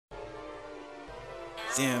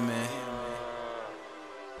Damn, man.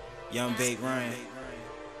 Young Bake Ryan.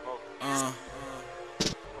 Come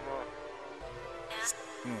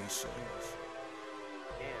on, shit.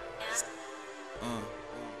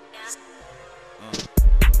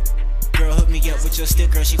 Girl, hook me up with your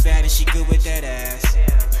stick, girl. She bad and she good with that ass.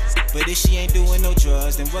 But if she ain't doing no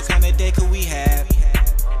drugs, then what kind of day could we have?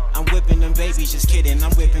 I'm whipping them babies, just kidding.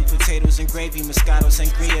 I'm whipping potatoes and gravy, Moscato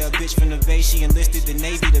sangria. A bitch from the Bay, she enlisted the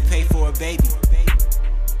Navy to pay for a baby.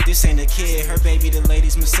 This ain't a kid, her baby, the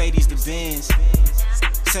ladies, Mercedes, the Benz.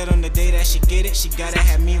 Said on the day that she get it, she gotta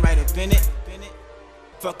have me right up in it.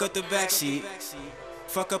 Fuck up the backseat,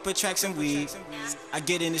 fuck up her tracks and weed. I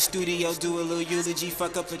get in the studio, do a little eulogy,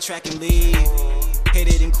 fuck up the track and leave. Hit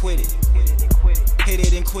it and quit it, hit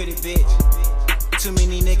it and quit it, bitch. Too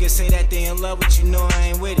many niggas say that they in love, but you know I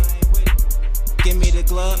ain't with it. Give me the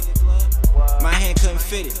glove, my hand couldn't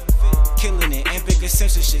fit it. Killing it, and big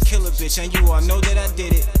essential shit, kill a bitch, and you all know that I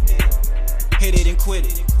did it. Hit it and quit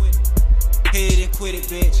it, hit it and quit it,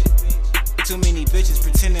 bitch. Too many bitches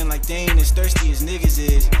pretending like they ain't as thirsty as niggas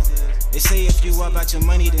is. They say if you all about your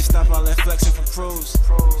money, then stop all that flexing for pros.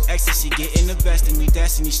 Ecstasy getting the best of me,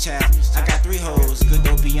 Destiny's Child. I got 3 hoes, good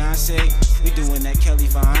old Beyonce. We doing that Kelly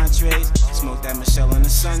for entrees. Smoke that Michelle on a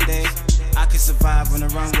Sunday. I could survive on the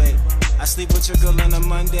runway. I sleep with your girl on a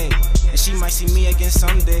Monday, and she might see me again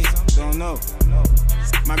someday. Don't know.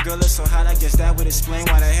 My girl is so hot, I guess that would explain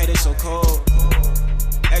why the head is so cold.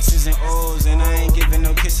 X's and O's, and I ain't giving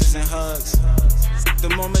no kisses and hugs. The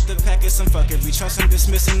moment the pack is some fuckers, we trust them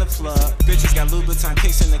dismissing the plug. Bitches got Louboutin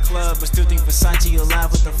kicks in the club, but still think Versace alive,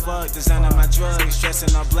 what the fuck? Designing my drugs,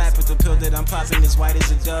 stressing all black, but the pill that I'm popping is white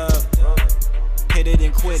as a dove. Hit it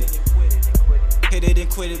and quit it, hit it and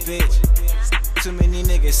quit it, bitch. Too many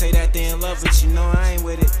niggas say that they in love, but you know I ain't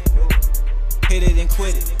with it. Hit it and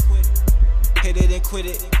quit it, hit it and quit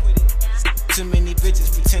it. Too many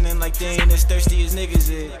bitches pretending like they ain't as thirsty as niggas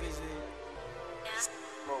is.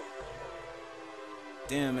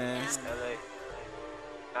 Damn, man. LA.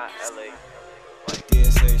 Not LA. Like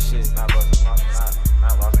DSA shit. Not Los Angeles.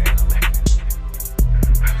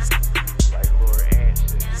 Like Laura